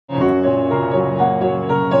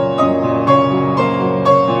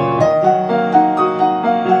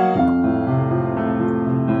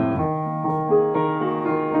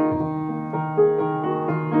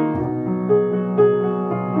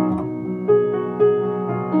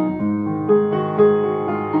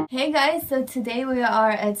guys, so today we are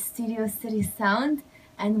at Studio City Sound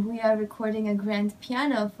and we are recording a grand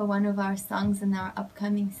piano for one of our songs in our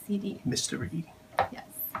upcoming CD. Mystery. Yes.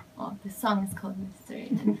 Well, the song is called Mystery.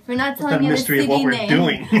 And we're not telling you the mystery CD of what name. we're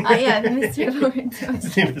doing. Yeah, the mystery of what we're doing.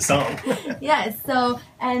 That's the name of the song. Yes, so,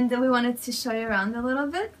 and we wanted to show you around a little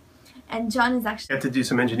bit. And John is actually... We have to do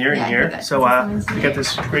some engineering here. So we got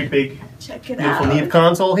this great big, beautiful out. Neve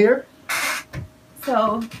console here.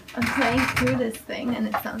 So I'm playing through this thing and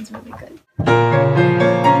it sounds really good.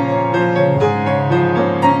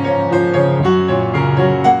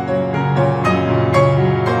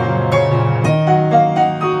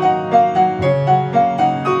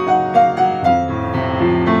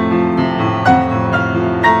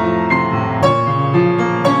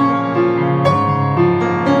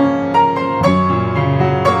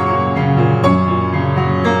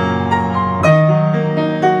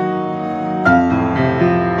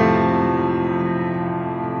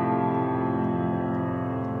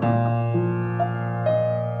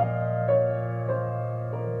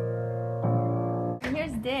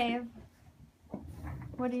 Here's Dave.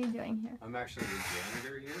 What are you doing here? I'm actually the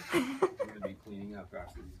janitor here. I'm going to be cleaning up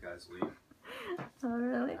after these guys leave. Oh,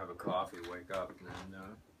 really? Have a coffee, wake up, and then,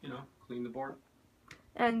 you know, clean the board.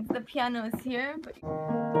 And the piano is here, but...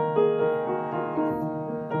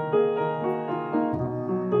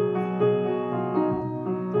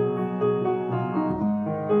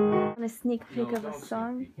 A sneak peek of a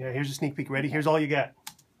song. Yeah, here's a sneak peek. Ready? Here's all you got.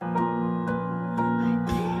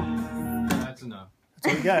 That's enough. That's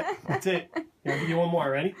all you got. That's it. Here, I'll give you one more.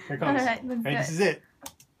 Ready? Here it comes. All right, let's Ready? do This is it.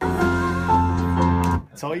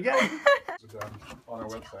 That's all you got. On our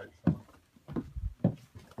website. I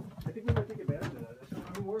think we're going to take advantage of that. I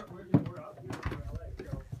mean, we're out here in LA. So.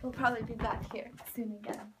 We'll probably be back here soon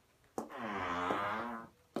again.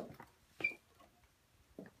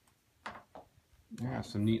 Yeah,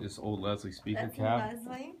 some neat, this old Leslie speaker That's cab.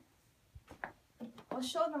 Leslie. We'll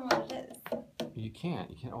show them what it is. You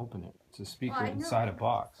can't open it. It's a speaker Well, I know. inside a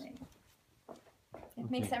box.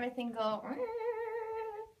 It makes everything go...